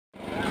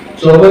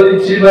সবাই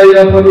চিবাই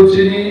আপারো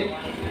চিনি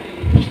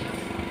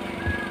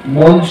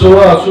মঞ্চ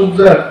আসুক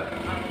যাক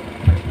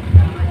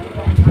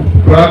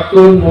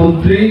প্রাক্তন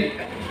মন্ত্রী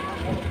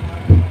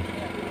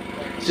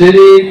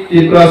চিনি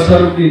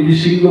ত্রিপ্রাসার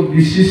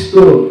বিশিষ্ট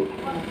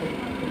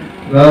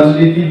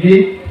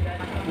রাজনীতিবিদ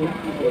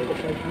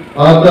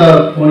আতা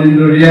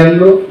মনিন্দ্র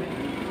রিয়ান্ন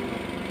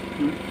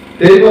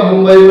তেবা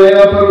হাম্বাই মাই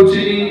আপারো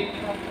চিনি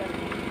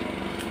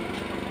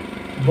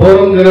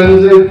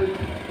বরংগঞ্জের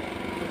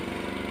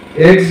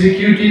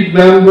executive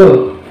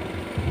member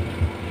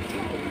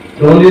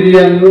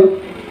Doliriano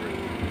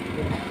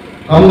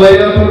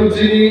Ambaya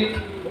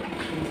Paruchini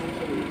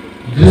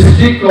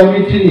district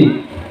committee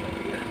ni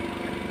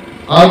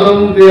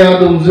Adam te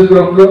Adam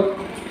Zikroklo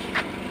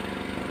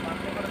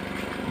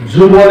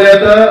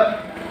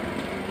Jumoleta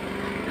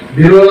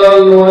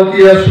Birolal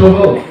Noatia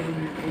Soho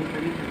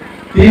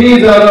Tini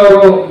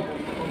Zararo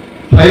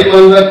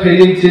Haimanda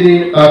Training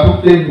Chini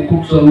Akukte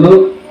Bukuk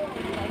Sondo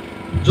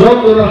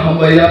joto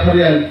hambai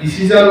yapharo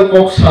kisijaro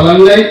kok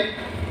salangai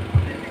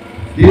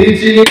dini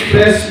chini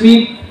press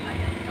meet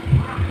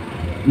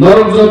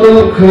norok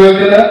joto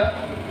khangakera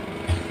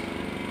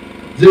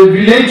je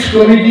village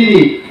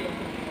committee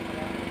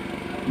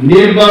ni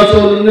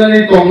nirbachon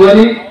ni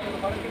tonglani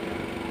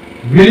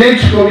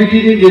village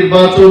committee ni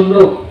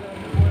nirbachon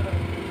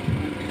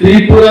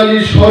Tripura ni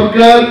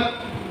সরকার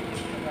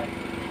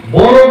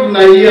বড়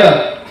Naiya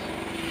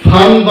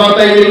fun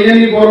বাতাইলে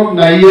ni বড়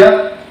নাইয়া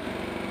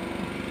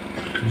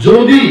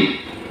যদি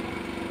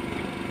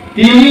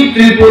তিনি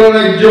ত্রিপুরা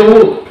রাজ্য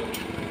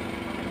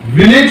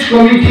village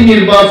committee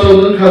নির্বাচন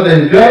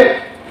খাদেনকায়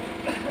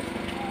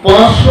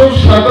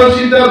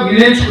 587টা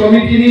village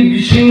committee নি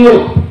বিশিঙ্গ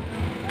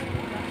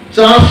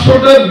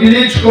 400টা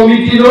village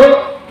কমিটির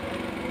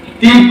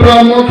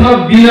তীব্রমথা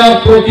বিনা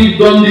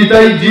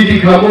প্রতিদ্বন্দ্বিতায় GD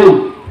খাবো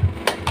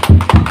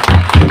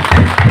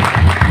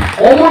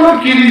অমন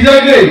কি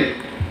জায়গায়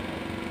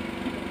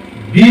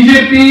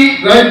বিজেপি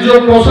রাজ্য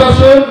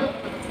প্রশাসন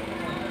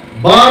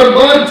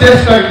বারবার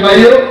চেষ্টা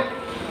খাইও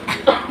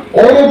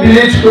অন্য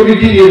ভিলেজ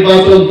কমিটি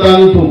নির্বাচন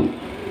টানতো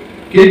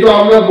কিন্তু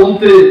আমরা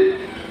বলতে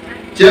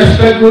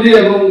চেষ্টা করি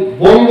এবং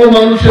বঙ্গ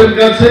মানুষের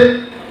কাছে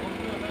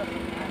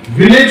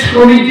ভিলেজ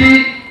কমিটি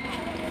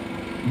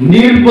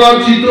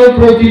নির্বাচিত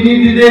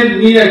প্রতিনিধিদের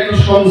নিয়ে একটা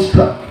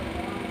সংস্থা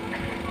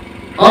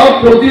আর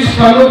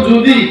প্রতিষ্ঠান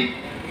যদি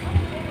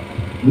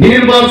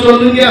নির্বাচন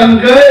নিয়ে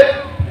আনগায়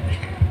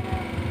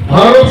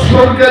ভারত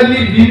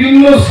সরকারের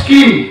বিভিন্ন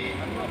স্কিম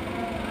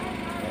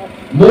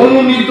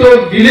মনোনীত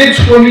ভিলেজ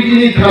কমিটি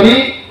নি থানি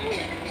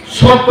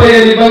সব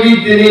পাইয়ারি বাগি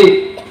তিনি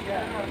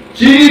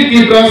চিনি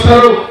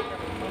ত্রিপ্রাসার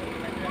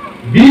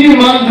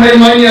বিনিমান থাই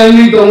মানি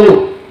আননি দম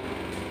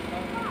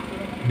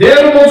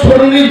 1.5 বছর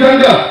নি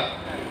থাকা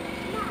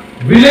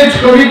ভিলেজ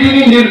কমিটি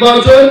নি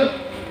নির্বাচন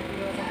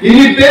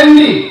ইনি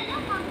তেমনি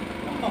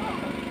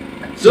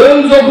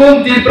যখন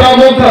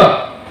ত্রিপ্রামথা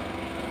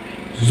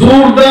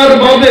জোরদার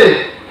ভাবে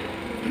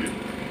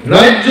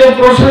রাজ্য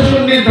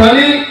প্রশাসন নি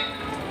থানি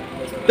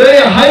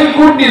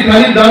হাইকোর্ট নি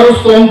থানি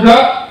দ্বারস্থ অংখা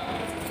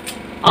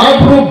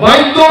আপ্রো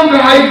বাইদং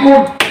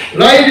হাইকোর্ট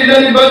রায়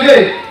দিলানি বাগে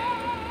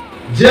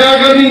যে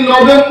আগামী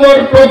নভেম্বর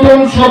প্রথম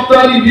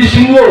সপ্তাহে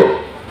বিশিঙ্গ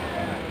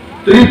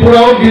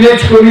ত্রিপুরা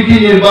ভিলেজ কমিটি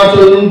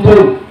নির্বাচন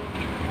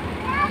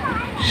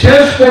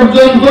শেষ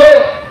পর্যন্ত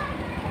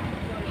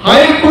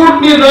হাইকোর্ট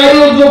নি রায়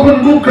যখন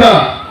মুখা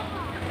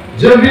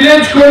যে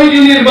ভিলেজ কমিটি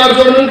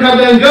নির্বাচন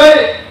খাদেনকায়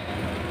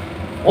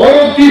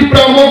অরতি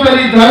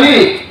প্রামকারী থানি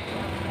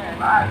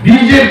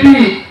বিজেপি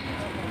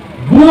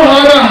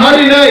গুহারা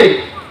হারি নাই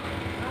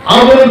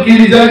আবার কি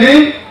জাগে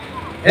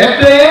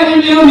একটা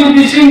এনজিও নি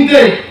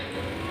বিশিংতে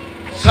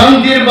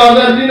শান্তির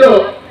বাজার দিল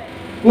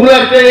কোন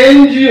একটা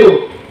এনজিও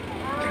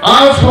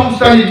আর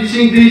সংস্থা নি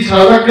বিশিংতে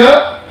সারাকা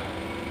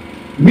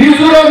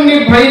মিজোরাম নি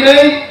ভাই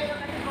নাই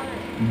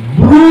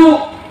ব্রু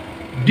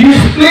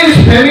ডিসপ্লেস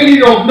ফ্যামিলি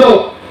অফ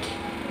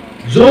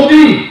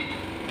যদি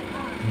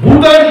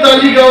ভোটার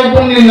তালিকা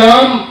উপর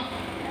নাম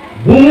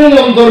ভূমি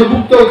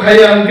অন্তর্ভুক্ত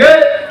খাইয়ানকে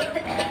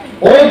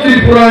ও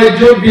ত্রিপুরা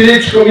রাজ্য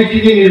ভিলেজ কমিটি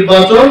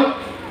নির্বাচন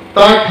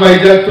তা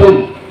খাইজাতুন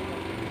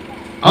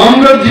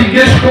আমরা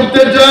জিজ্ঞেস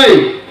করতে চাই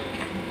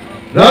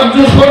রাজ্য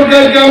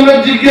সরকারকে আমরা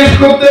জিজ্ঞেস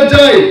করতে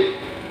চাই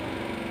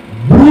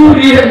ভূ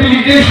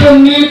রিহ্যাবিলিটেশন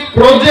নি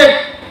প্রজেক্ট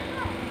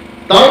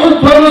তাও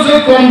ফারসে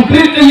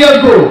কমপ্লিট ইয়া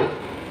করো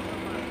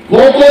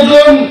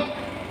কতজন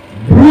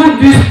ভূ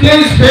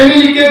ডিসপ্লেস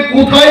ফ্যামিলিকে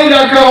কোথায়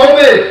রাখা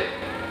হবে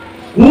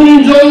কোন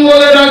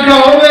জঙ্গলে রাখা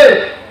হবে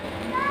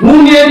কোন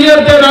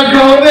এরিয়াতে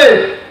রাখা হবে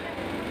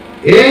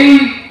এই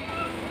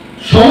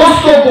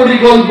সমস্ত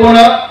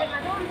পরিকল্পনা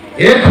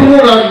এখনো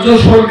রাজ্য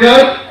সরকার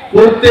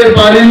করতে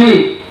পারেনি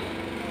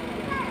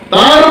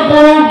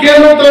তারপরও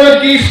কেন তারা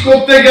কেস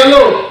করতে গেল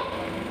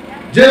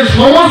যে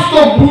সমস্ত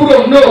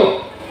ভূরগ্ন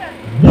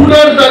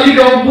ভোটার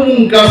তালিকা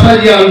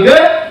কাছারি আনতে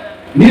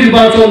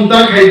নির্বাচন তা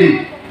খাইনি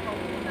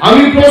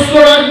আমি প্রশ্ন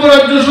রাখবো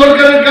রাজ্য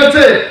সরকারের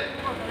কাছে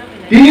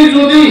তিনি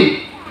যদি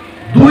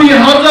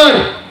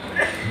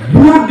 2000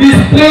 ভূ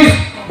ডিসপ্লেস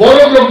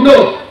বড় লগ্ন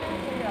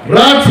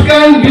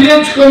রাজকান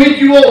ভিলেজ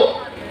কমিটিও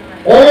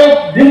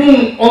बुं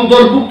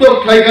अंतर्भुक्त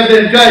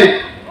खालायखादेनखाय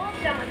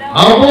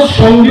आबो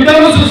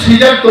संविधानावसो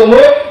सिजाक दङ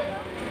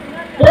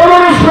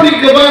 1500नि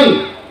गोबां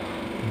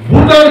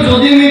भोटार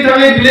जदिनि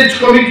थाखाय विलेज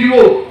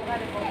कमिटिबो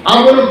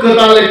आबोनो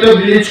गोदान एकटा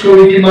विलेज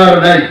कमिटि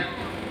मारनाय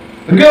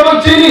ओंखायनो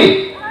चिनि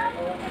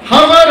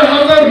हजार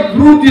हजार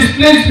ब्लू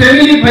डिस्प्लेस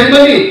फैमिली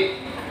फाइमानि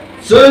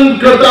जों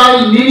गोदान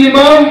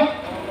मिनिमाम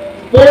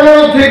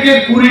 15 থেকে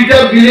 20টা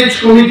विलेज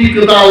कमिटि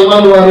गोदान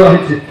मानवानो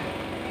हयছে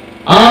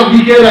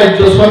आबिके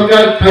राज्य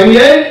सरकार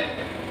थांगे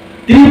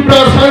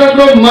Twiprasa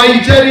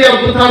माइचारिया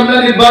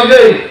बुथारनानि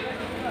बागै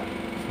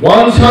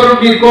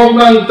वानसारनि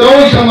कमनां ताव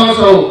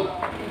समाजाव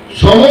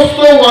समस्त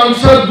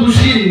वानसार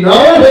दोषी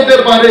नाও হতে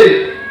পারে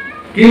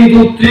কিন্তু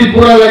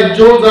ত্রিপুরা রাজ্য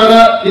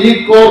যারা এই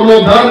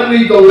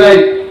কর্ণধারণী দলাই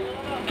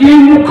কি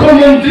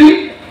মুখ্যমন্ত্রী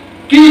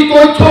কি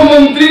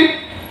তথ্যমন্ত্রী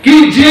কি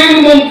জেল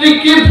মন্ত্রী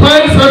কি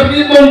ফায়ার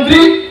সার্ভিস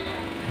মন্ত্রী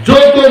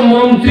যত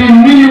মন্ত্রী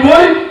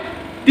মিলিবই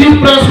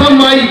Twiprasa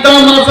মাইতা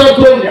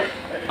মাসাথন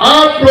আ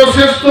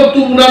প্রসেস তো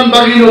তুমনান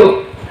বাগিনো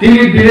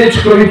তিনি ভিলেজ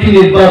কমিটি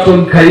নির্বাচন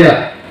খাইয়া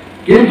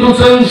কিন্তু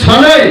जों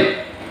সানাই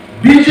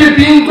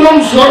বিজেপি ইনকম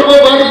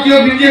সর্বভারতীয়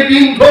বিজেপি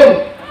ইনকম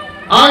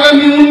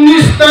আগামী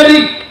 19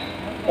 তারিখ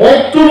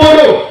অক্টোবর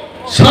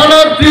সারা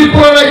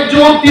ত্রিপুরা রাজ্য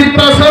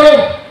Twiprasar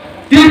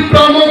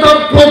তীব্রমতা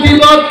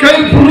প্রতিবাদ খাই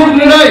ফুলুক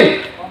নাই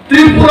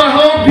ত্রিপুরা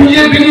হাও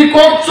বিজেপি নি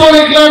কচ্চল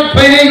একলাখ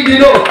ফাইনাই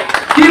দিল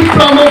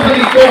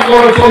তীব্রমতানি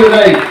কর চলে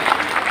নাই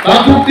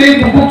তাকুকে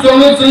বুকু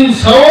চলে जों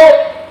সাও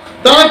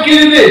তা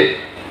কিনে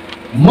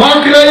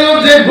মাকরায়ো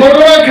যে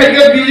ঘটনা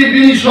খাইকে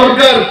বিজেপি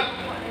সরকার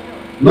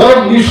নর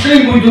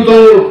নিশ্চয়ই বুঝতো তো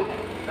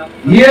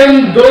ইয়েন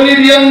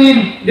দলিরিয়ানি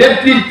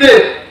নেতৃত্বে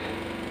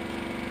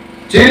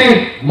চিনি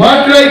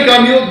মাকরাই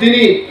কামিও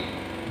তিনি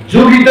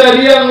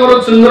যোগিতারিয়া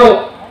নরচন্দ্র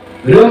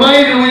রমাই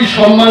রুই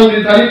সম্মান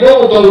রিতানি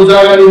বহুতল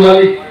জাগানি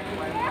মালিক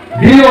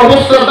বি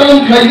অবস্থাতান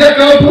খাইজা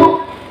কাপু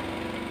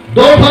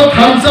দফা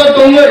থানসা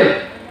তঙ্গে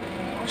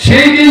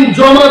সেই দিন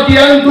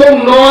জমাতিয়াং থং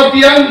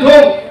নয়াতিয়াং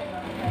থং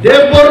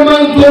Debbarma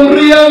Bai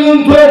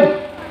Patal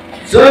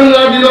जों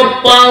आदिनो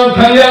पां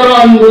थांगार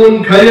आंदोलन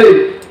खायो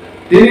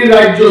তিনি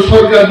রাজ্য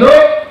সরকার নো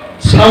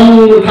সামু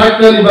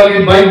থাকনানি বাকি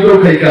বাইদ্য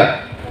খাইকা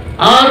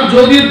আর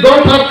যদি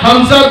দফা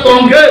থানসা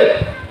তঙ্গে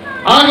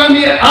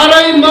আগামী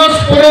আড়াই মাস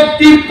পরে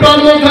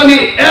তীব্রমতানি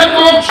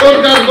একক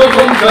সরকার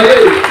গঠন করে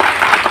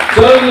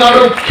जों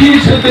আরো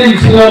খিসতে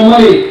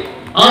ইসলামী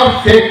আর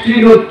ফ্যাক্টরি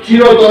নো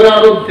চিরতরে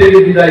আরব থেকে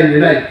বিদায়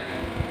নেয়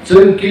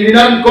जों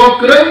কিরিনান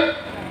ককরে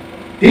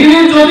তিনি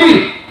যদি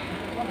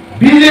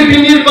বিজেপি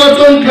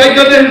নির্বাচন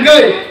খাইকা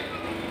দেনকাই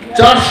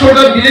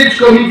 400টা ভিলেজ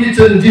কমিটি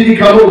জিনি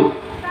খাবো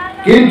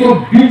কিন্তু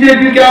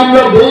বিজেপি কে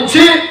আমরা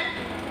বলছি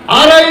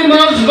আড়াই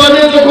মাস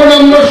বাদে যখন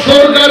আমরা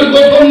সরকার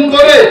গঠন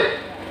করে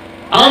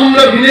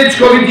আমরা ভিলেজ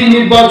কমিটি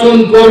নির্বাচন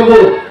করব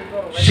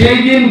সেই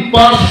দিন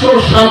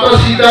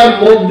 587টার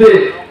মধ্যে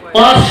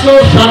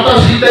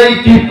 587টাই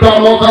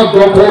তীব্রমতা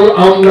দখল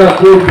আমরা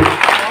করব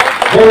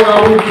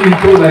বড়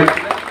কিন্তু নাই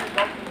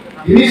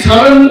তিনি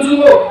সারা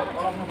মুচুব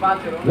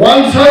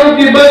ওয়ানসার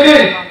বিভাগে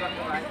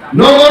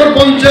নগর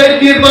পঞ্চায়েত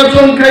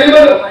নির্বাচন খাইব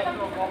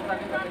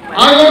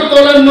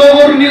আগরতলা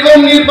নগর নিগম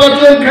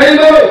নির্বাচন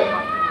খাইব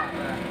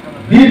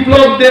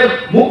বিপ্লবদের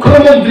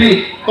মুখ্যমন্ত্রী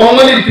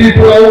কমলি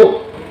ত্রিপুরাও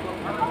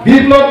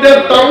বিপ্লবদের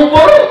তাও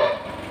বড়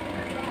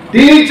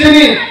তিনি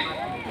চিনি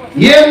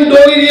ইয়েন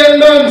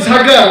দইরিয়ান্ডং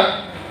সাকা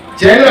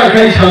চেংরা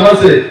খাই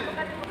সমাজে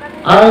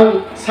আর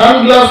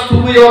সানগ্লাস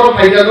তুই ওর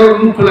ফাইদানোর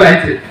মুখ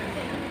লাইছে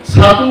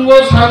সাতুঙ্গো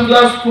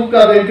সানগ্লাস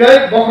ফুকা দেখায়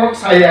বখরক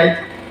সাইয়াই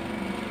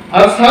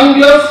আর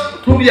সানগ্লাস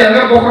তুই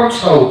আঙ্গা বখরক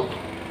সাও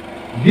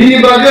বিনি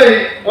বাগে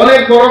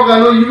অনেক বড়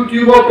গানো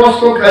ইউটিউবে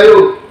প্রশ্ন খায়ো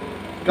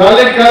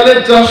কালে কালে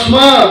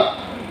চশমা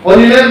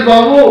অনিলেশ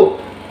বাবু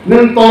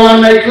নন তলা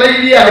নাইখলাই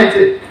দিয়া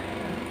আইছে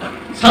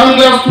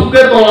সানগ্লাস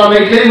তুকে তলা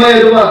নাইখলাই মাই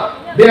দেবা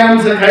ব্যায়াম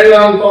সে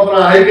খাইলাম তোরা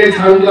আইকে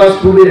সানগ্লাস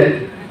তুই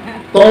আইছে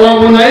তলা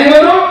বনাই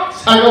মানো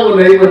সাগা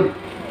বনাই মানো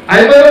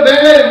আইবার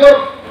বেঙ্গাই বড়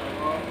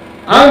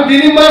आं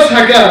दिनै मा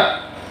सागा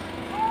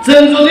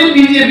जों जुदि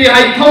बिजेपि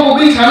आइथाव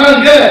बगै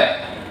सानांगे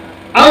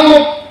आं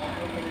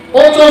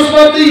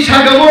अचस्माति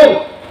सागाबो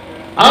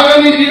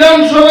आगामी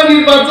विधानसभा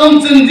निर्वाचन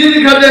जों जिरि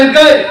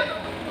खादेंखाय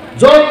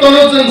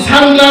जतनो जों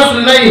सानग्लास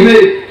नाय हे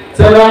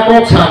जोंहा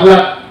टक सागला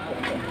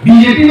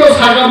बिजेपि नो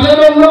सागाबले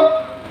दङ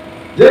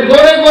जे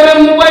गरे गरे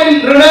मोबाइल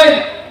रनाय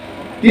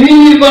তিনি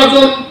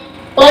নির্বাচন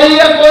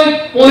পাইয়া কই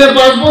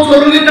 5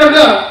 বছরের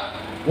টাকা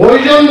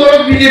ওইজন বড়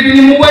বিজেপি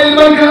নি মোবাইল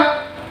বানকা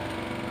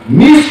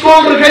মিস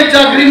কল রেখাই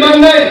চাকরি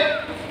মাননাই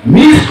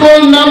মিস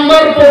কল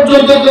নাম্বার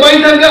পর্যন্ত দবাই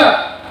থাকা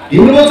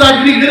ইনবো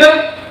চাকরি করে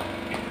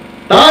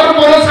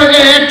তারপরে সাকে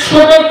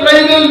 100টা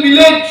ট্রাইবাল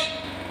ভিলেজ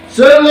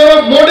সেগুলো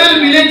মডেল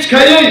ভিলেজ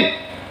খাইই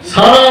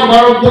সারা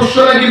ভারতবর্ষ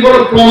নাকি বড়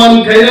প্রমাণ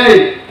খাইলাই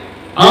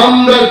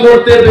আমরা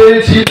করতে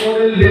পেরেছি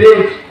মডেল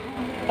ভিলেজ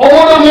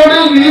ওরা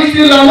মডেল ভিলেজ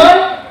কি লামা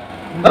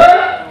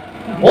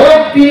ও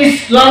পিস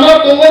লামা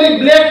তোমারি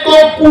ব্ল্যাক তো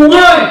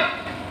পুগাই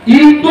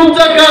ইউটিউব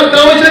জায়গা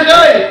দাও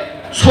জায়গায়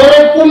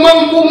সরব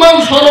কুমাং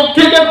সরব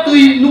থেকে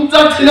তুই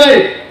নুকজা ছিলাই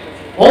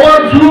ওর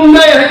ফ্লুম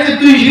নাই হইছে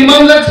তুই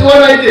হিমালয়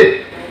ছোড়াইতে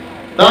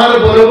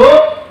তারপরেও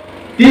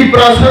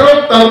ত্রিপ্রাসার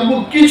তারপর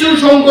কিছু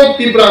সংখ্যক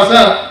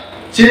ত্রিপ্রাসা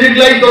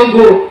চিরিকলাই তঙ্গ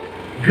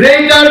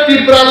গ্রেটার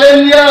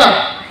ত্রিপ্রালেনিয়া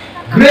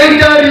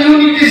গ্রেটার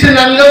ইউনিটি সে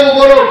নাঙ্গাবো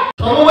বড়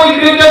সবাই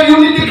গ্রেটার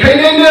ইউনিটি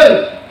খাইনাইনো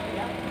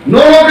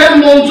নরকের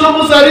মঞ্চ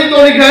প্রচারিত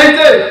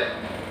তরিকাইতে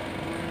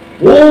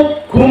ও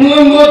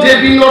খুমলঙ্গ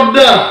জেপি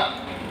নড্ডা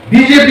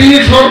বিজেপি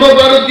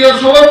সর্বভারতীয়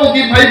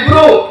সভাপতি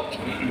ভাইপ্রো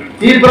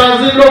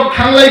ত্রিপ্রাসের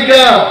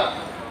থাংলাইকা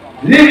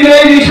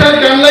লিগলাই নিশা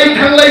কানলাই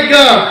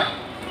থাংলাইকা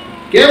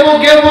কেবো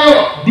কেবো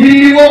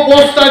দিল্লি ও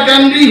বস্তা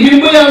গান্ধী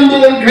হিমে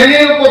আন্দোলন খাইনে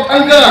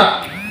কথাঙ্কা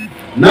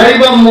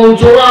নাইবা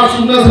মঞ্চরা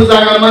আসুনা সে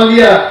জায়গা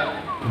মালিয়া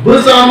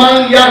বসামান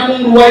ইয়াকুম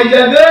রুয়াই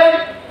জাগে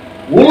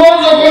ওলো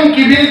যখন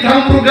কিবিল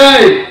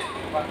থামপুরগাই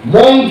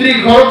মন্ত্রী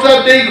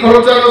খরচাতেই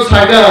খরচানো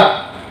সাগা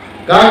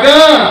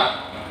কাকা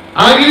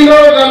আগিনো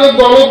গানো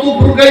দলতু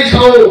পুরগাই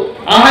সাও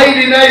আহাই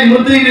রিনাই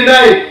মুদি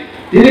রিনাই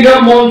তিনিগা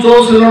মঞ্চ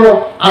সনর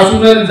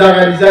আসুনার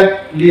জায়গা রিজাক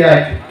লিয়া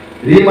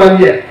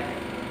রিমালিয়া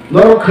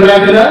নর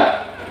খরাগরা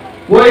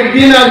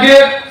কয়েকদিন আগে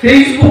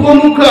ফেসবুক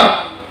মুখা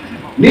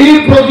নীল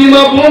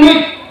প্রতিমা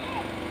ভৌমিক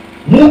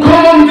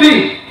মুখ্যমন্ত্রী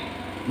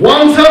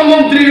ওয়াংসা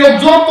মন্ত্রী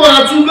যত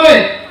আচুকে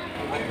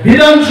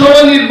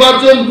বিধানসভা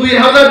নির্বাচন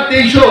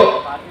 2023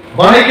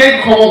 বাহিকে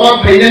ক্ষমতা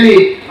ফাইনানি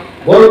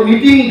বড়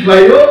মিটিং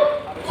খাইও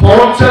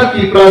খরচা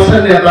ত্রিপ্রাসা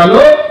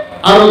নেতালো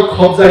আর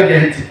খবজা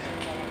গেছে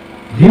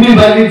দিনী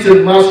বাগিছে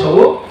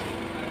মাসও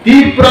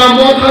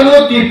ত্রিপ্রামথানো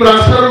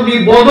ত্রিপ্রাসার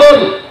বদল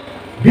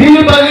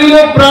দিনী বাগিল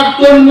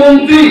প্রাক্তন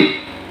মন্ত্রী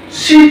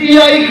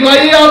সিপিআই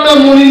খাইয়াতা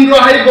মনিন্দ্র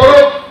হাই বড়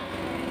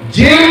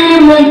জেল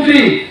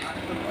মন্ত্রী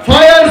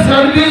ফায়ার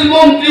সার্ভিস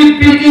মন্ত্রী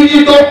পিটিজি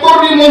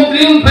দপ্তরি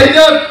মন্ত্রী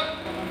ফাইজার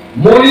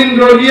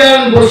মনিন্দ্র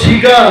রিয়ান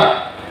বসিকা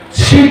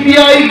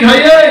সিপিআই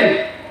খাইয়াই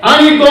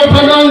আনি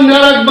দফানো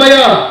নারাক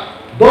বায়া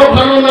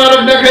দফানো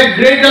নারাক দেখায়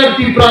গ্রেটার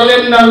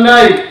ত্রিপ্রালেন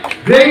নাই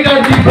গ্রেটার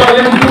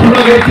ত্রিপ্রালেন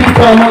তুমরাগে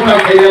ত্রিপ্রামথা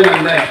খাইয়া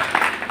নাই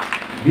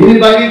দিনী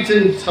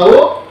বাগিছেন সাও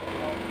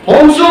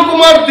হংস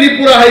কুমার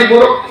ত্রিপুরা হাই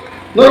বড়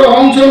नर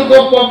हंसन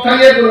को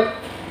पक्षांगे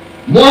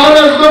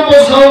महाराज को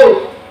पोसाओ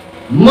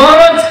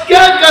महाराज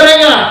क्या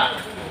करेगा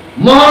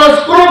महाराज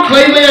को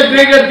खाइमेया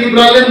ग्रेटर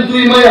त्रिप्रालेन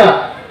तुई माया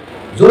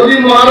जोदी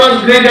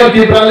महाराज ग्रेटर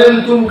त्रिप्रालेन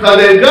तुम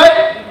खादे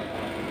गए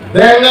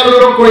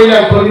बेंगालुरु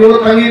कोयला खनिओ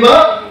थांगिबा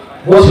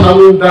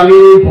बसालु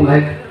दानि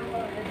पुनाय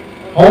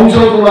हंस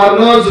कुमार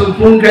न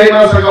जुफुं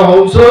खाइमा साका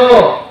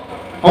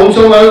हंस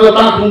मारो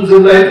ताखुं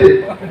जोलायते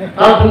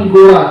ताखुं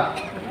गोवा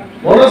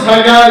बड़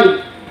सागाल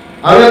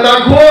आरो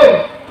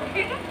ताखुं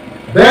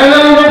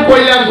बेंगालुरु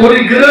कोयला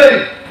घोरी गरे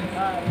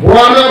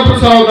बोआना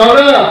प्रसाव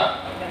गावना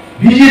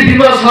बीजेपी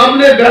बा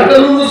सामने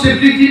बेंगालुरु से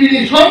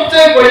पृथ्वी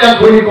सबसे कोयला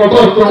घोरी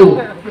कतर तो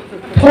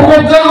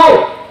ठोकत जागो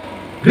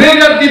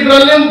ग्रेटर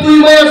ত্রিপ্রালেন তুই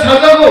মায়া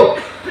সাজাবো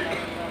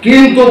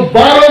কিন্তু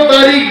 12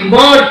 তারিখ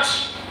মার্চ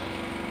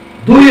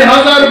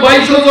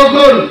 2022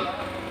 যখন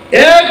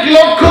 1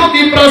 লক্ষ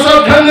ত্রিপ্রাসা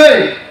থাঙ্গে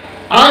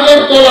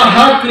আগরতলা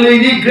হাট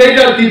লেডি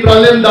গ্রেটার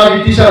ত্রিপ্রালেন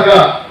দাবিতি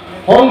শাখা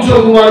হংস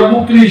কুমার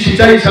মুকলি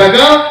সিচাই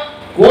শাখা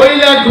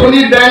कोयला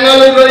खनि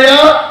बेंगालुरु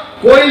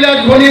कोयला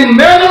खनि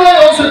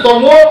मेघालय से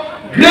तमो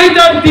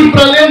ग्रेटर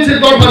त्रिप्रालेन से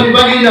दफानि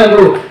बागी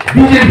जानो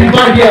बीजेपी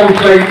पार्टी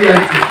आउटसाइड दिया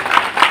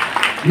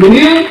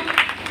इनी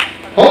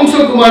हंस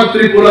कुमार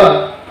त्रिपुरा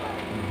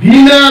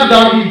बिना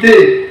दाबीते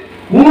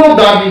कोनो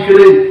दाबी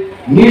करे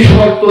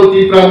निशर्त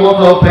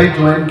ত্রিপ্রামথা ফাই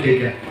জয়েন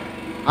केगा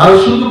আর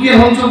শুধু কি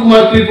হংস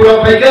কুমার ত্রিপুরা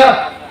ফাইকা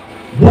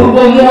পূর্ব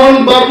মোহন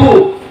বাবু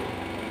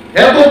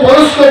এত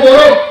বয়স্ক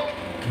বড়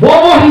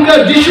ববহংকা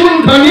যিশুন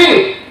খানি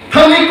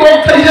थांगी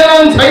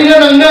कोक्थाइजानां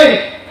साइजानां नाय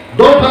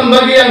दफान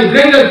बागी आं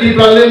ग्रेटर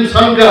त्रिप्रालेन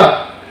सांगा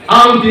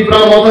आं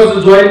त्रिप्रामथा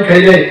से जॉइन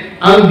खाइनाय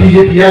आं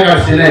बीजेपी आ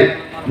गासिनाय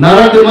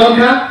नारा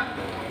दमानखा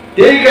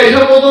तेई गाइसा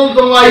बदल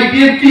दं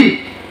आईपीएफटी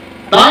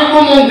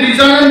तांगो मंत्री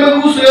जानान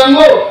बाबू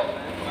सुयांगो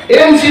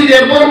एमसी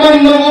देबबर्मा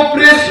नगो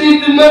प्रेस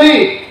मीट माने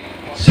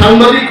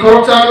सांबादिक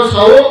खरचा आरो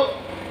साओ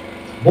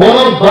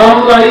बन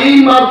बामलाई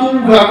मातुल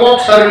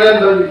घाकक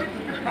सारनान दाबि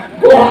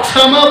कक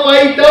सामा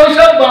पाइताव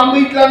सा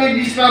बामितलानि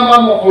बिस्रामा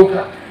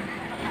मखलखा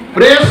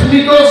प्रेस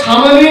मीटो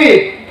सामने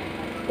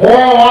ओ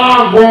आ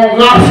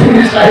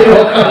गोगासनि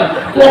साइरोका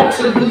कोक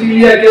से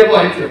बुझिलिया के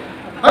बाइছে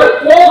আরে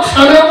কোক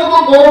সানাবো তো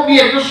গরম কি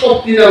একটা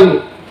শক্তি নাও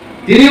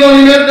তিনি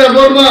অনিমের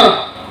দেববর্মা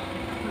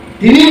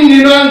তিনি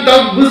নিরান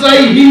তাক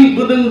বুঝাই হিং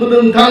বুদন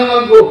বুদন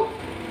থাঙ্গাগো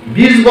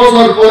 20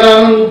 বছর পরে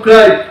আমি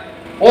উকাই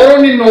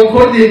অরনি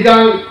নখর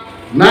দিগাং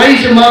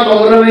নাইস মা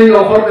দমরানি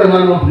নখর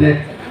কেমন হলে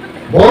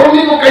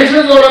বরনি কো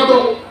কাইসে জড়াতো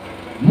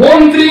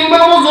মন্ত্রী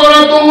মাও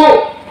জড়াতো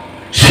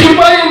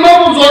সিপাই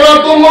মাও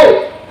জড়াতো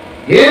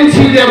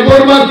এমসি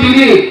দেববর্মা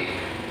তিনি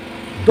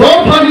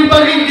দফানি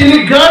বাকি তিনি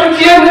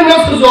গার্জিয়ান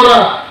নাস জড়া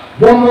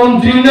ব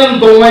মন্ত্রী নাম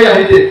দমাই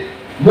আইতে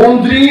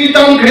মন্ত্রী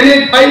তাম খেনে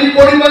ফাইল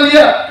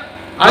পরিমালিয়া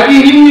আগে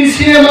হিন্দি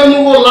সিনেমা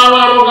নুগো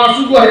লালারো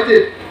গাসুগো আইতে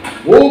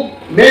ও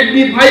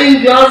मैग्नीफाइंग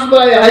ग्लास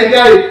बाय हाई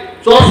गाय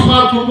चश्मा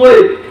थुकोय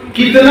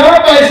कितना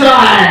पैसा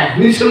है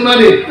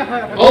निसुनाने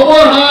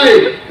over high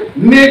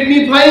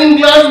magnifying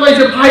glass bye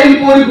से फाइल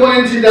परि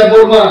गोएनसि दा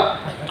बोरमा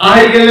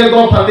आइ गेले तो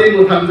फाते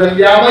मुथाम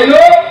जालिया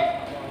बायलो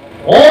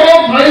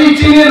ভাই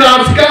চীনের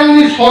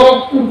রাজকারণী সড়ক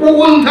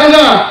উপকূল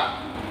থানা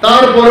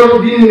তারপরেও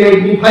দিন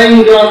magnifying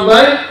glass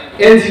by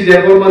NC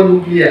Debbarma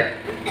নুকিয়া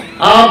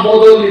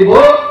বদল নিব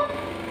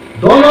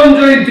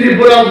ধনঞ্জয়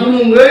ত্রিপুরা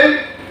বুলুঙ্গে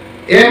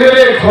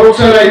এমএলএ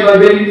খরচা রাইবা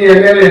বেলিনি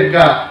এমএলএ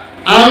কা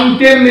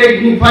आंते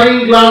मैग्निफाइंग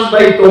ग्लास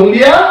बाय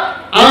तोंगलिया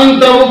आं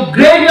दाव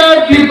ग्रेटर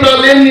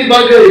टिप्रालेन नि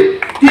बागै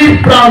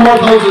टिप्रा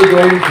मथाव जो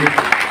जइन थि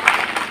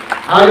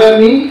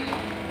आगामी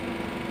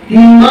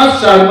 3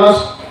 मास 4 मास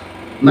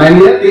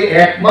नाइया ते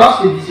 1 मास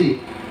दिसि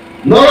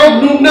नरक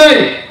नुगनाय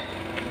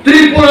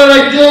त्रिपुरा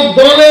राज्य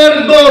दलेर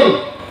दल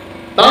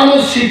तामो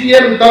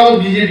सीपीएम तामो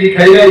बीजेपी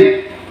खाइनाय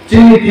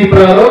जोंनि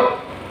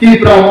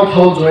टिप्रा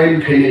मथाव जइन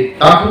खाइनाय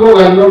ताखौ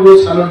गाननो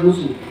सानो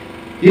बुसु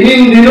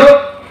दिनिन दिनो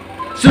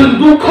जों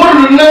दुख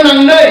नुना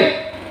नांनाय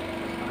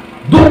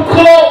दुख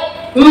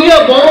उनिया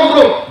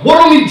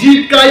बरमनि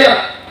जितकाया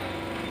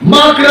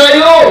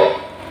माक्रायो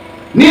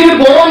निर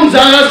बरम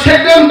जागा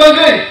सेकन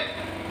बागै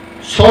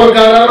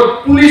सरकार आरो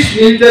पुलिस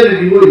मिलिटारि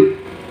दिबै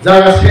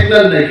जागा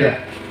सेकन नायका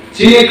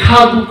जे खा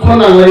दुख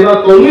नांलायबा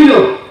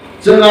तंगिनो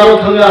जों आरो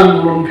थाङा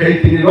आन्दोलन खाय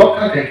तिनि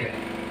रक्षा खायका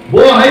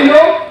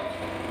बहायनो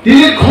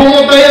तिनि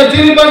क्षमताया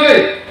जिनि बागै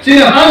जे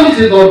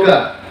हामिसे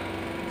दरकार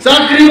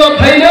चाकरि बा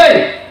फायनाय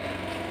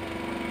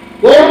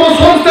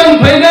কর্মসংস্থান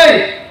ফাইনাই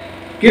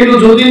কিন্তু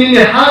যদি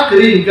নিনে হাক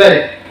রিংকাই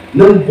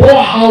নং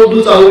বহাও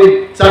দুজাওই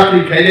চাকরি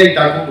খাইনাই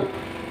তাকো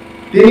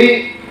তিনি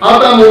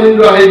আতা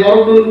মনিন্দ্র হাই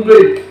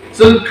বরদুনগুই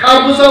जों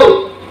খাবুসাও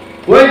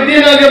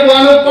কয়েকদিন আগে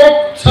বনো কক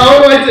সাও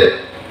হইছে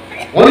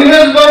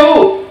অনিমেশ বাবু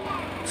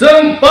जों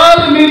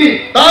 5 মিনিট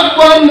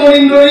তাকবান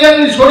মনিন্দ্র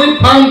ইয়ানি শরীর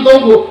ফাং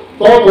তগো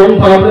তখন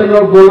ভাবলেন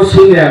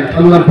বসুনিয়া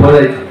থাঙ্গা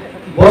পড়াই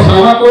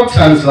বসামা কক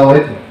সানসাও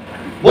হইছে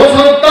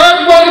বসাও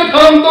তাকবান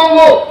ফাং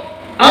তগো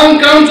आं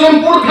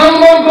कांचनपुर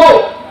थांगमोनखौ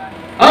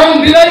आं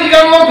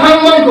बिलाइगांआव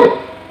थांगमोनखौ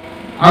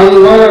आं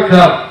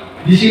वाराखा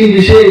बिसिं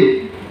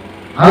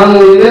आं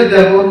ओरैनो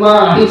देबरमा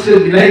आंसो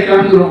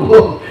बिलाइगांआव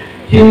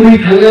हिंरि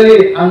थांनानै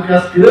आं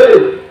कासखौ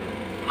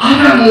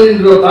आदा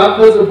महेन्द्र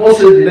दाखौसो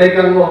बसो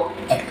बिलाइगांआव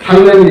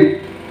थांनानै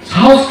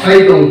साहस खाय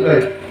दंखाय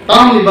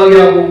तामनि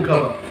बागै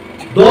बुंखाबा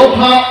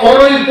दफा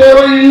अरय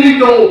बरय इनि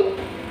दं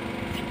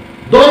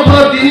दफा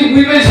दिनि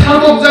बुइबाय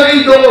सादक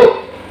जागै दं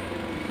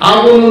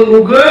आबोनो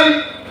नुगै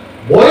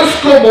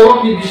বয়স্ক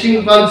বড়কি বিসিং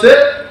পানছে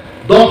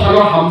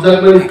দফানো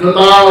হামজাগনি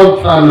গতাও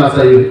ফানা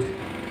जायो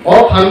अ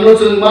फाननो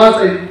जों मा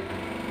जायो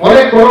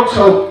अनेक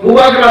बरकसाव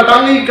बुबाग्रा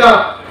तांगिका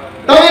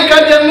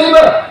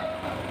देंनिबा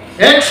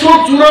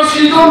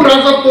 184 जन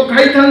राजत्व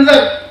खायथांजा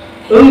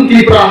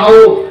ओंतिफ्राहाव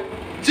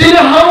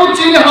चिनहाव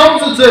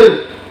जों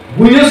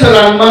बुयो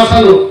सरां मा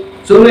सानो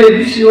जोंनि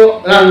बिसिनो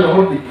रां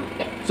हरदि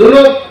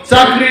जोंनो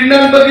चाकरि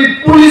नां बागै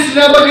पुलिस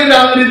ना बागै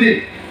रां रिदि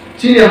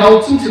चिनहाव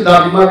चिनसे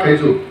दाबि मा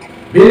खायजो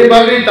बेनि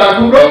बागै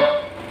दाखुब्रो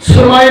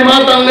समाय मा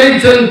तांनाय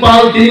जों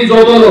पालटिनि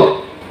जदनो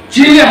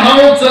चिनि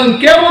हाव जों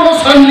केवल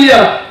सानलिया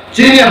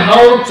चिनि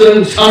हाव जों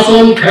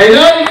शासन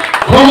खायनाय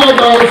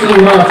क्षमताव जों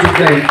मा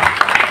सिखाय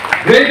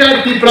ग्रेटर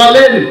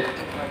टिप्रालेन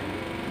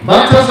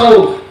बाचासाव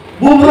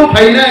बुब्रु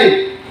फायनाय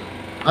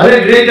आरे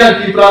ग्रेटर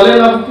टिप्रालेन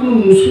आबो कुनु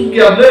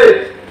मुसुगियाबले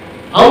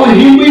आव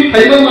हिंबै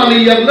फायबा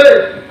मानैयाबले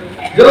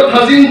जो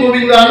थाजिं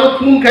गोविंदानो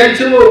फुं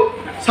खायचो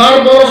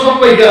सार बर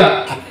सपैगा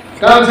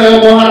कांसा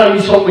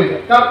महारानी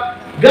सपैगा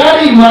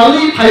गाड़ी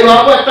माली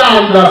फाइवाबा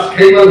तांदास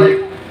खाइबालाय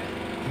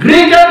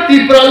ग्रेटर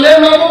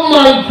टिप्रालेन आबो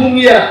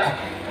मालफुंगिया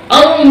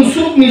आबो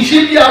मुसुक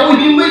निसिति आबो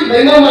हिंबै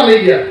फायमा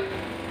मानैया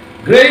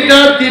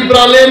ग्रेटर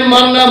टिप्रालेन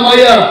मानना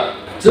माया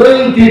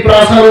जों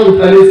टिप्रासारं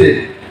थानिसे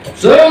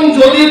जों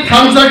जदि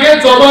थामसाके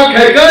जबा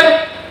खायगाय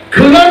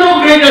खोनानो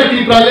ग्रेटर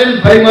टिप्रालेन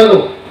फाइमानो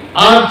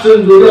आज जों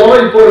जदि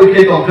अय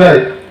परीक्षे दंखाय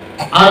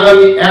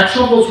आगामी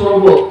 100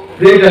 बछरावबो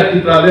ग्रेटर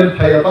टिप्रालेन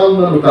फायाबा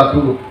मानो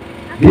दाखुबो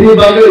बिनि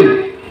बागै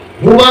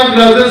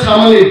बुबाग्राजों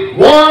सामानि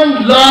one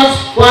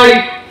last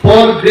fight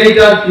for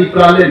greater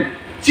Tipraland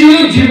Chini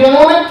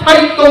जीवनों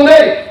fight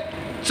दंनै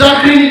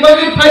चाकरिनि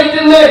बागै फाइट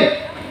दंनै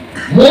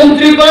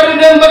मन्त्रि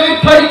बारिनि बागै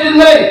फाइट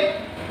दंनै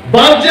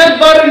बाजेट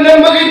बारिनि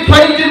बागै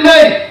फाइट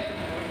दंनै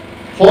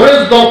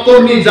फरेस्ट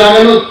दफ्तरनि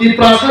जागानो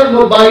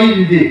टिप्रासारनो बागै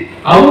दिदि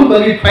आउन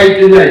बागै फाइट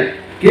दंनै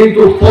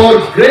किन्तु for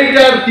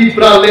greater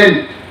Tipraland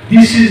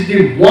this is the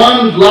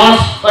one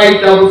last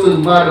fight आबोसो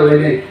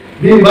मारलायनै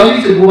बिनि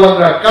बागै जों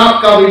बुबाग्रा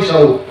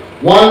काबैसाव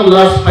one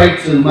last fight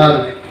जों मार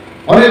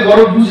अनेक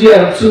बड़ बुजिया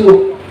जों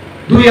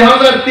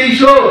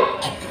 2023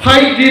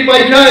 फाइट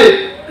दिबायथाय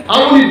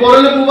आउनि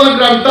बरले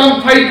बुबाग्रा ताम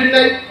फाइट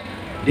दिनै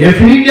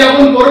डेफिनेटली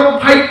आउन बड़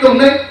फाइट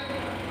दंनै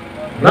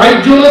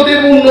राज्यलते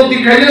उन्नति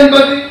खायनान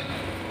बागै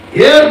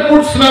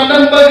एयारपोर्ट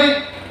स्नाबनान बागै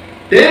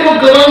तेबो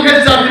गोबांखाय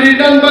चाकरि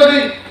दान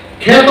बागै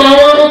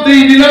खेबावारो दै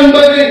दिनान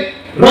बागै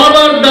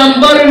रबार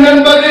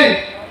दामबारिनान बागै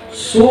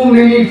so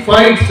many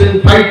fights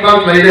and fight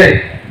back lainai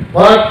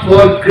but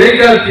for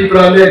greater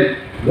Tipraland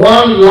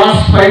one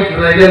last fight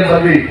lainai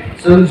bagi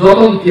जों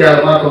जतन तियार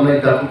मा तनाय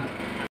दाबु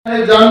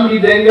जामनि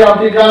देंगे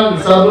आफिकान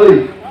हिसाबै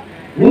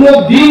उनो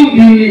दिन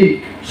दिनि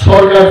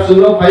सरकार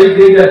जों फाइ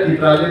ग्रेटर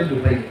Tipraland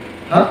दुफाय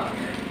हा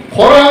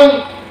खरां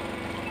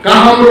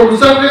गाहाम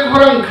रगसाबे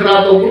खरां खोना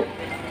दङ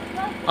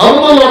अब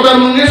तो लता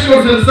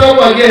मंगेशकर साहब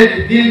आगे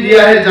दिल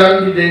दिया है जान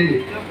भी देंगे,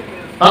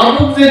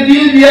 ताबुक से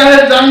दिल दिया है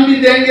जान भी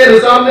देंगे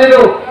हिसाब में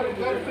लो।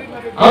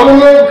 अब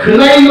लोग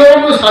खनाई लोग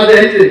को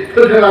साझे थे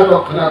खना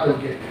तो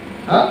के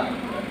हाँ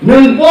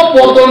नंबो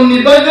बोतल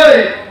निभागे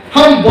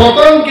हम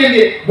बोतल के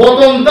लिए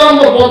बोतल दाम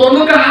बोतल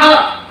का हा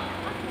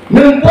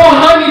नंबो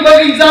हा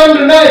निभागे जान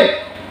नहीं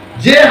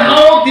जे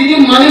हाओ तीनी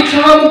मानिक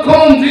शाह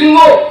मुख्यमंत्री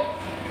गो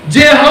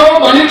जे हाओ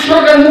मानिक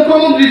सरकार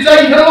मुख्यमंत्री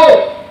चाहिए हो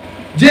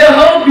जे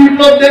हाओ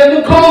विप्लव देव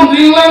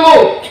मुख्यमंत्री गो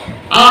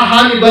आ हा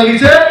निभागे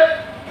से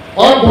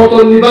और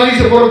बोतल निभागे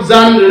से पर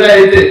जान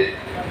रहे थे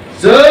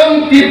जों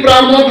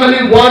तिप्रामथानि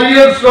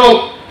वारियर्स रक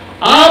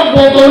आ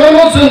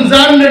बोतलों जों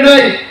जान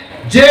रहे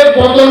जे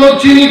बोतलों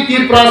चीनी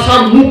तिप्रासा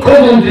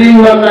मुख्यमंत्री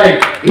बनाए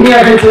इन्हीं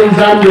आगे जों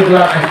जान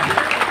रहा है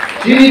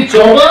चीनी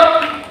चौबा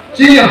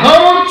चीनी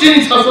हाओ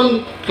चीनी शासन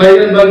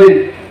क्लाइंट बाले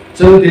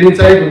जों दिनी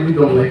चाहिए कोई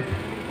दो में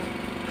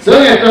जों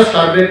एक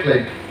सर्वे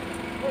क्लाइंट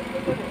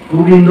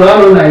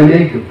कुबिंदुआलो नाइने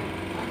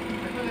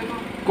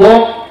को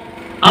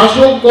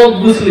आशोक को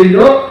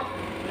बुसलिनो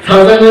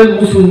थाजाने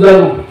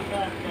मुसुंदारो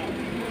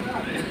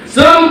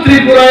जों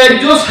त्रिपुरा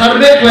जो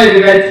सर्वे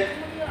क्लाइंट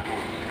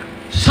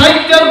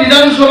 60টা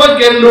বিধানসভা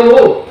কেন্দ্র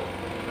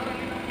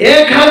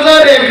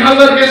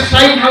 1000 के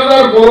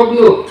 60,000 বর্গ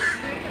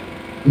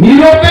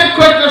নিরপেক্ষ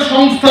একটা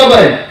সংস্থা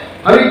ভাই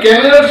আমি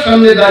ক্যামেরার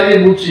সামনে দাঁড়িয়ে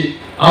বলছি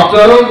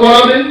আপনারাও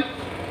করাবেন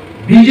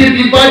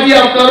বিজেপি পার্টি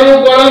আপনারাও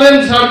করাবেন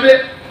সার্ভে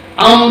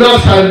আমরা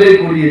সার্ভে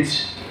করিয়েছি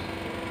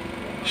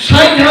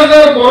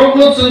 60,000 বর্গ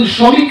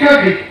সমীক্ষা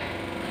থেকে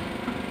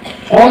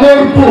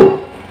অমরপুর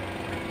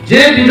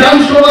যে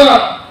বিধানসভা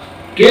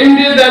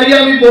কেন্দ্রে দাঁড়িয়ে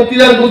আমি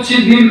বক্তৃতা করছি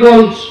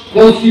বীরগঞ্জ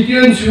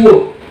কনস্টিটিউয়েন্সি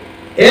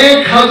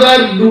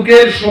 1000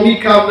 লোকের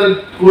সমীক্ষা আমরা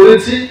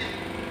করেছি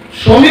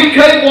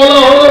সমীক্ষায় বলা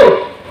হলো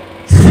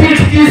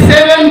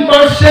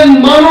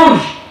 67% মানুষ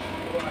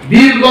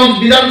বীরগঞ্জ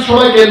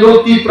বিধানসভা কেন্দ্র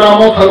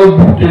তিপ্রামথার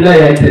ভোটে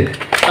আছে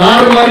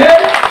তার মানে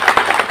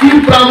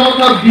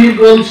তিপ্রামথা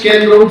বীরগঞ্জ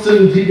কেন্দ্র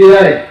জিতে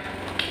যায়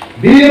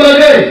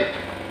বীরবাগে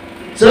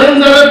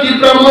যারা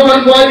তিপ্রামথার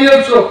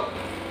ওয়ারিয়ার্স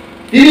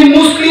তিনি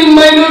মুসলিম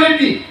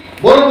মাইনরিটি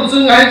বড়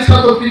जों आइन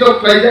सातो पिदक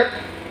खाइजा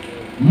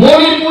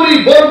मणिपुरी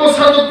बर्ग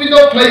सातो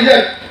पिदक खाइजा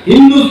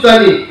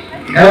हिंदुस्तानी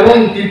एवं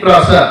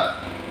तिप्रासा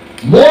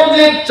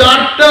मोजे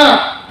चारटा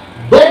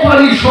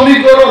दफानी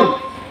समीकरण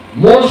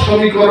मोर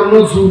समीकरण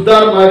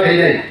जोरदार मा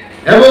खाइनाय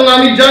एवं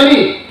आमी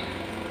जानी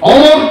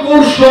अमरपुर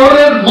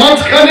शहरेर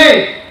माঝখানে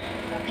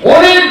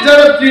অনেক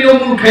যারা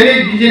তৃণমূল খাইনাই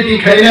বিজেপি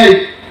খাইনাই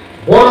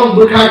বরং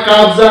বুখা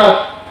কাবজা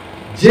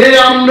যে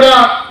আমরা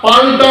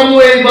পাল্টাবো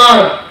এবার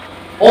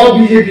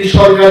বিজেপি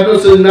সরকার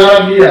তো নারা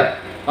দিয়া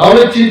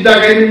আমরা চিন্তা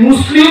করি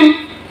মুসলিম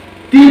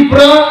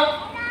তিপ্রা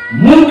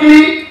মুগলি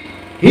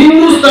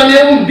হিন্দুস্তানি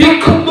এবং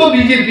বিক্ষুব্ধ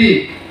বিজেপি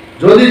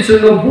যদি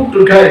ছিল ভোট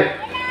খায়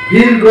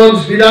বীরগঞ্জ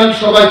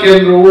বিধানসভা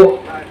কেন্দ্র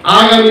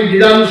আগামী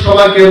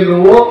বিধানসভা কেন্দ্র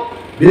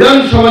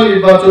বিধানসভা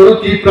নির্বাচন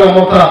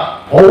তিপ্রামথা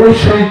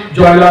অবশ্যই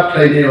জয়লাভ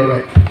খাইতে হবে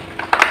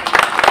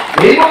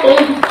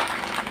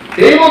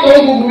এই মতো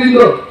গোবিন্দ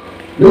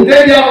লোকে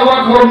দিয়া বাবা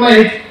খবর নাই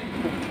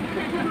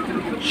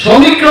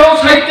সমীক্ষা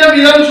 60টা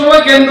বিধানসভা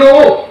কেন্দ্র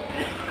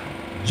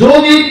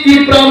যদি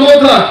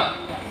তিপ্রামথা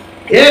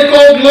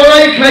একক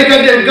লড়াই খাইকা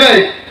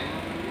দেখায়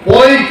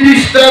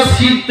 35টা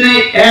সিটে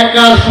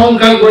একা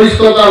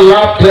সংখ্যাগরিষ্ঠতা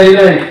লাভ খাই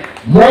নাই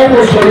মব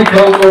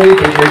সমীক্ষা করে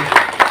থাকে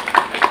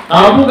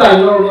আবু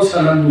গাঙ্গর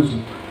সালাম বুঝু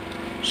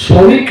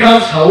সমীক্ষা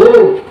ছাও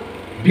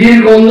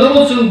বীরগঞ্জ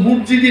বছর বুট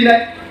জিতি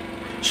নাই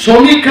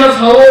সমীক্ষা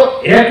ছাও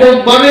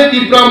এককভাবে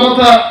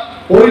তিপ্রামথা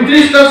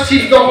 35টা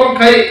সিট দখল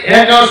খাই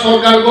একা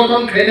সরকার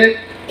গঠন খাইলে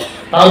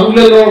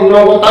তাহলে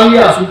নবতাঙ্গি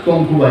আসুক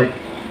কমকু ভাই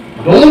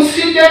ডোন্ট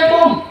সি দ্যাট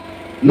কম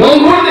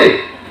নঙ্গর দে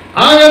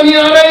আগামী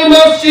আড়াই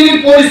মাস চিনি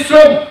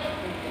পরিশ্রম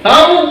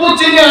তাও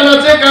বুঝিনি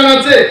আনাচে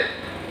কানাচে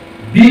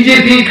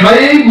বিজেপি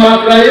খাই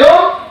মাত্রায়ও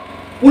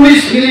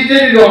পুলিশ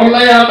মিলিটারি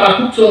রহনায়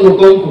আকুক চন্দ্র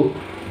কমকু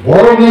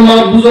বড়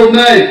মার বুঝক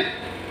নাই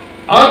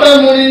আদা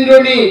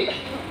মনিন্দ্রনী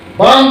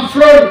বাম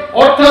ফ্রন্ট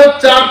অর্থাৎ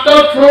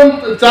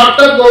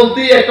চারটা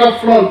দলতে একটা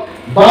ফ্রন্ট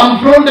বাম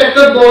ফ্রন্ট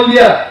একটা দল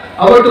দিয়া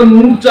আবার একটা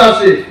মোর্চা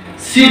আছে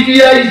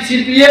CPI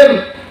CPM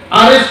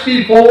RSP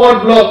forward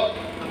block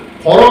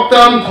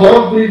খড়গতাম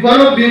খড়গ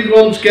বিভানো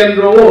বীরগঞ্জ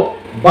কেন্দ্র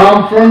বাম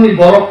ফ্রন্ট নি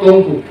বড়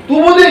তঙ্কু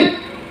তুবুদি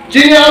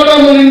চিনি আদা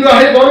মনিন্দ্র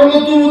হাই বড়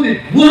তুবুদি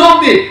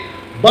বুঝতি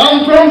বাম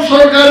ফ্রন্ট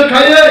সরকার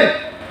খাইলে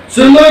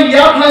সুন্দর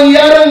ইয়াফাং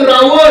ইয়ারং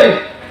রাওয়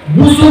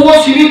বুসুগো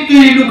সিনিতি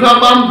লুকা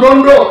বাম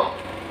front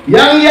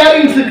yang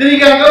yaring segeri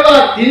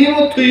gangaba tini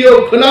mo thuyo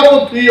khunabo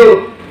thuyo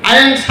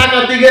ayang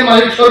সাকাতিকে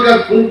মালিক সরকার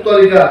কোন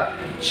তরিকা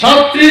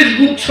 37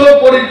 গুচ্ছ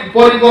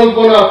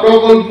পরিকল্পনা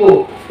প্রকল্প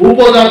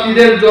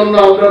উপজাতিদের জন্য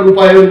আমরা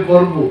রূপায়ণ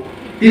করব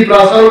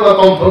তিপ্রাসার বা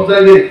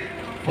কমফর্টে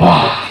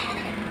বাহ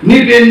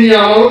নিবেন নি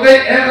আমাকে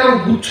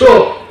 11 গুচ্ছ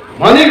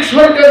মালিক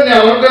সরকার নে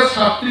আমাকে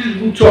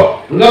 37 গুচ্ছ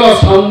গাবা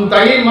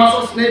সামতাই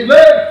মাসস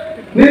নেবে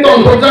নি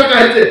কমফর্টে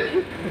কাইতে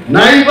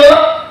নাইবা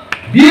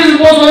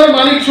 20 বছর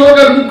মালিক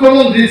সরকার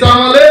মুখ্যমন্ত্রী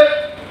চামালে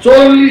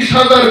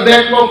 40,000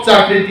 ব্যাকলগ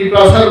চাকরি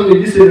তিপ্রাসার উনি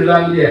দিছে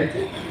রাঙ্গিয়ে আছে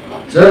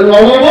স্যার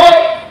নবব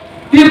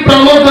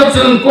Twiprasa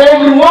जों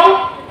क'रुआ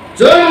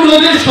जों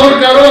जुदि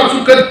सरकाराव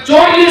आसुके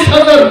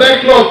 40,000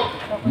 बेकलग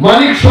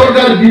मानिक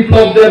सरकार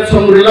बिप्लब देव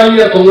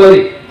संग्रिलांगिया तंगारि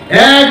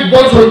एक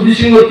बছর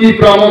बिसिङाव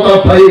Twiprasa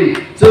फाइ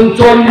जों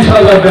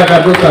 40,000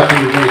 बेकार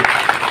चाकरि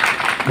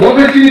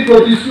मबेटिनि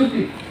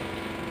प्रतिश्रुति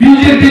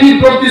बीजेपीनि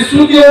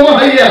प्रतिश्रुति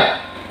अमाहाया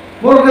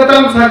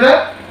बरखताम saga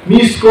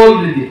miss call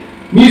दिदि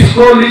miss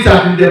call रि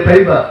चाकरि दे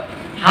फाइबा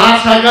हा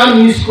सागा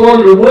मिस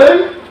कल रुबै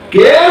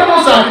केबो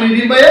चाकरि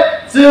दिबाय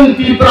जों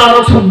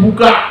Twiprasa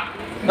सबुका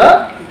हा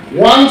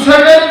वान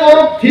सागा बर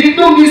ठीक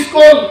तो मिस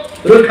कल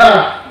रोखा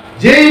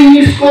जे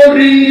मिस कल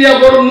रिंगिया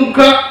बर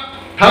मुखा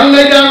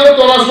थांनाय जागो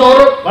तला सहर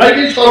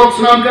बायदि सरक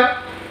स्नामका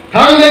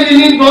थांनाय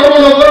दिनि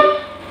धर्मनगर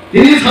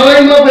दिनि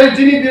सालायमा फाइ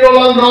दिनि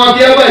बिरलां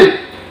जमातिया बाय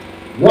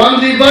वान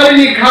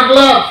जिबारिनि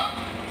खागला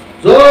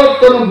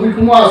जतन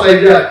बुखुमा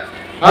आसायजा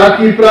आर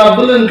Twiprasa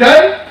बुलंखाय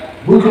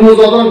बुखुमो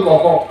जदन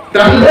कक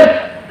ताले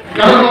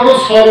कारण ओरो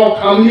सरक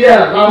खामलिया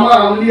लामा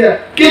आमलिया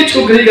किछु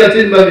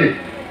गैगासिन बागै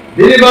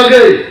बिनि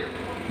बागै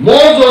मो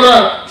जरा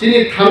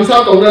चिनि थामसा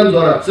तंगन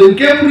जरा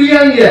जोंके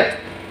पुरियानिया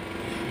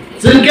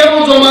जोंके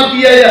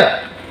जमातिया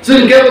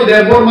जोंके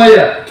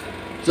देबरमाया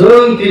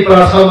जों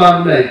Twiprasa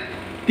मांगनाय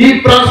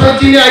Twiprasa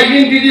चिनि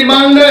आइडेन्टिटि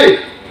मांगनाय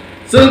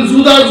जों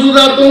जुदा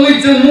जुदा दङै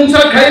जों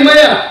मुंसा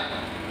खायमाया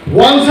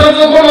वांसा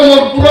যখন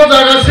আমার পুরো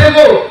জায়গা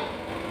সেগো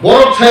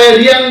বড় ছায়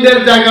রিয়াংদের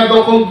জায়গা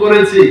দখল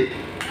করেছি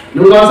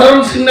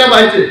নবাসারণ সিংনা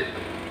বাইছে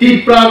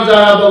Twiprasa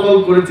জায়গা দখল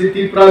করেছি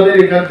Twiprasa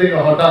এখান থেকে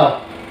হটাও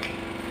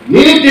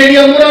নি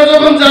টেরিয়ামরা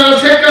যখন জায়গা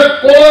সেকা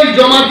কই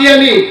জমাতিয়া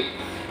নি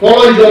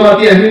কই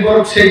জমাতিয়া নি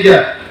বড় সেগিয়া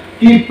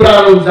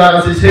Twiprasa জায়গা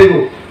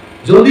সেগো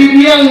যদি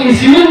রিয়াং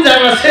মিসিমিন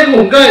জায়গা সেগো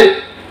গায়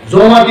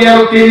জমাতিয়া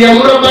আর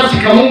টেরিয়ামরা বাসি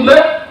খামুংলে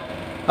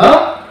হ্যাঁ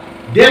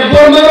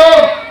Debbarma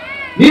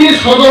ni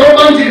sodoro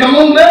banci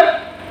kamunde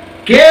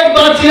ke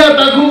bacia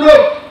takuro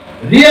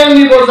riang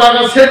ni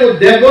bozaga sego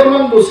Debbarma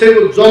bo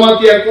sego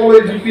Jamatia kole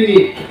dipini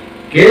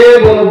ke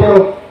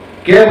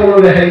bono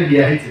rehai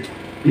dia haite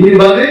ini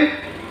bagai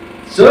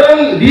seng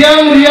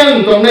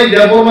riang tongnai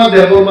Debbarma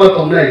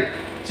tongnai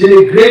chini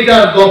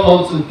greater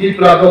Dophano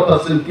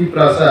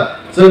Twiprasa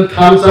seng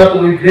thamsa to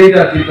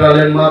greater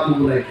Twiprasa matu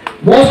bunai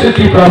most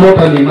Twiprasa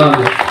tani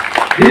mango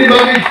ini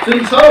bagai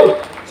seng sau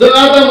जों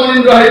आदा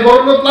मनिन्द्र हाय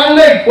बरनो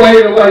प्लांनाय कोय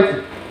रवाय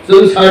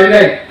जों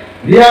सारिनाय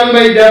रियां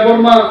bai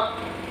Debbarma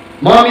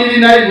मा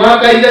मिलिनाय मा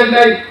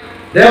गायजानाय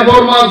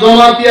Debbarma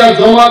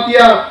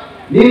Jamatia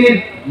नि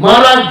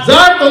मारा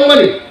जा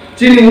तंगमानि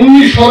चिनि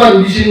उन्नि सरान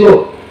बिसिङो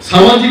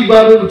सामाजिक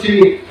बारो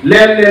चिनि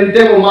लेन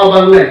देबो मा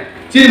बांनाय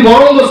चिनि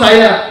बरंगो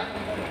साया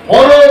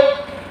अरो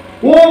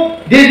ओ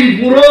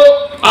देबिपुरो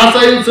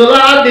आसायु चला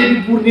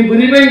देबिपुरनि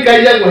बनिबाय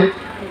गायजागो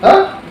हा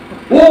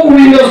ओ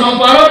उइनो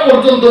संपारा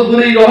पर्यन्त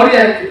बनि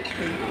रहरिया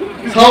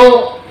साव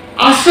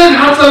आसन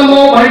हासल मो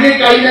भागे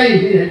काइनाय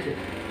हे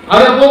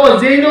आरो बाबा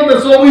जेनो त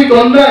सोबि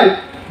दन्नाय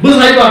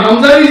बुझाइबा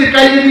हामजारि जे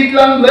काइजे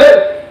निक्लांले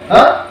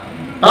हा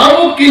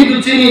ताबो किन्तु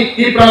चिनि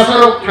Twiprasa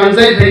रक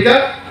थांजाय फैगा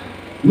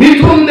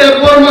मिथुन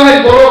Debbarma हाय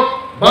बरक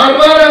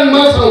बारबार आं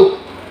मासाव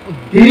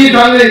दिनि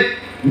थाङै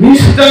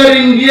मिस्टार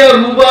इंडिया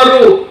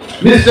रुबारो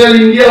मिस्टार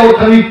इंडिया ও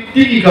थाङि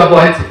टिकि खाबो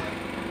हायছে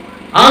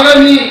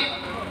आगामी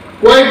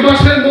কয়েক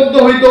মাসের মধ্যে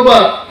হয়তোবা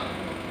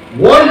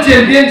ওয়ার্ল্ড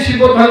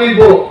চ্যাম্পিয়নশিপ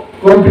থাঙিব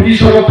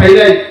कॉम्पिटिशन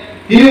फाइनाय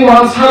तिनि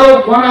वानसारो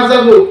वाना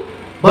जागो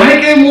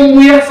बाहेके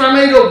मुमुया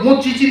सानायरो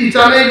मुचिचिरि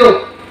सानायरो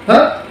हा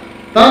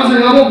ताम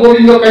जोंहाबो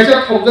गोविंद कायसा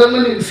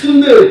थगजांनानै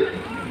सोंदो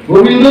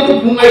गोविंद तो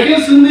बुंनायके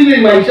सोंदो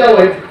माइसा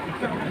वाय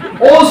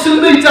ओ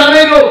सोंदो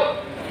सानायरो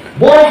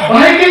बर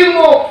बाहेके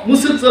मो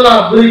मुसुचला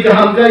बै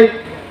गाहामगाय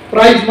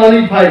प्राइज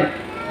मानि फाइ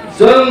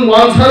जों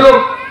वानसारो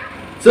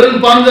जों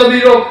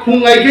पान्जाबिरो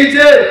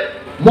बुंनायकेजे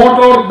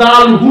मटर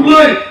दाल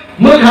हुलै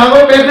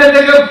मोखाङाव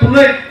बेफोरबायदि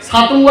फुलै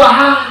सातुवा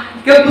हा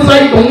के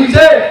बुझाइ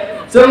दंइसे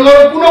जोङो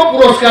कुनो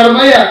पुरस्कार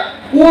माया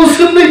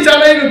उसुनै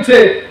जानाय रुपसे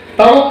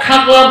ताव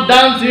खागला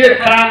डान्स जे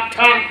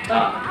ठाक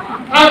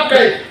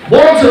आकै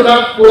बरसदा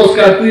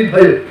पुरस्कार तुइ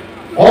भयो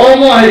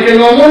अमो हाइके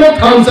नमनो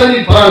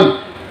थामसानि फान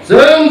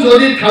जों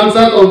जदि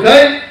थामसा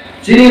दंखाय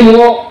चिनि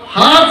मो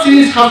हा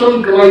चिनि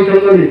सासन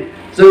खालामथांगनि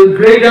जों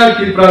ग्रेटार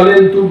Twiprasa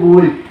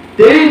तुबुइ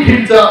तेइ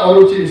फिल्जा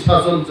अरचि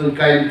सासन जों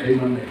कायम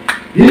खालामनाय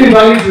बिनि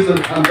बागै जों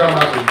थामसा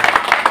माथो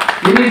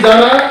बिनि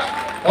जाना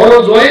और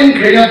जॉइन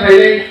खेना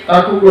फाइले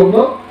ताकु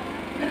गमनो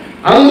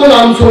आंगो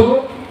lamsogo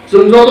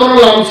जों जदनो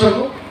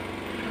lamsogo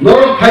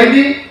नर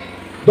फाइदि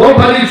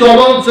दफानि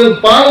चबाव जों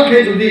पाल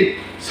खे जुदि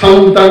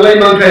साउ तांलाय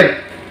मांखाय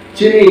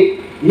चिनि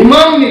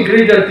इमामनि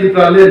ग्रेटार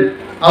Twiprasa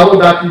आबो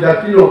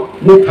दातिनो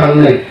मु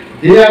थांनाय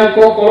दिया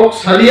को करक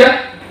सालिया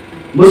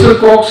मोसर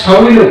कक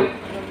साविनो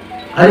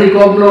हारि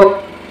कबनो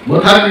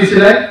मोथार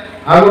दिसलाय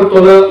आगो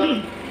तला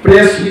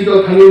प्रेस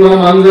मिटो थांनि मा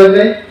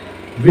मांजानाय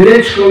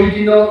विलेज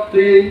कमिटिनो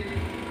ते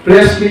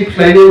प्रेस मीट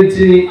खालायनो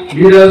चिनि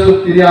बिरा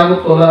सक्तिनि आगो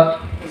तला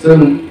जों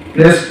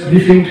प्रेस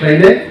ब्रिफिं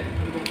खालायनाय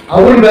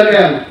आवल बागे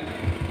आं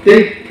ते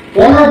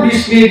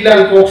 15-20 मिनिट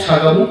लां कक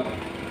सागामु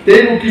ते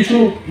किछु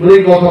मने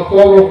गथ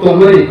कक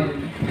तमनि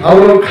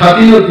आवल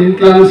खादिनो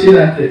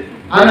दिनक्लांसिनाते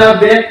ana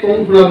bek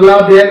tong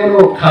blabla bek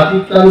ono khati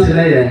tan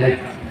sinai ya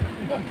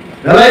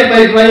dalai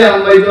bai bai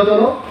hambai joto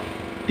no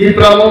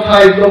Twiprasa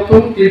 5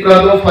 lokthum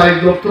Twiprasa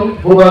 5 lokthum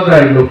boba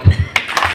 5 lokthum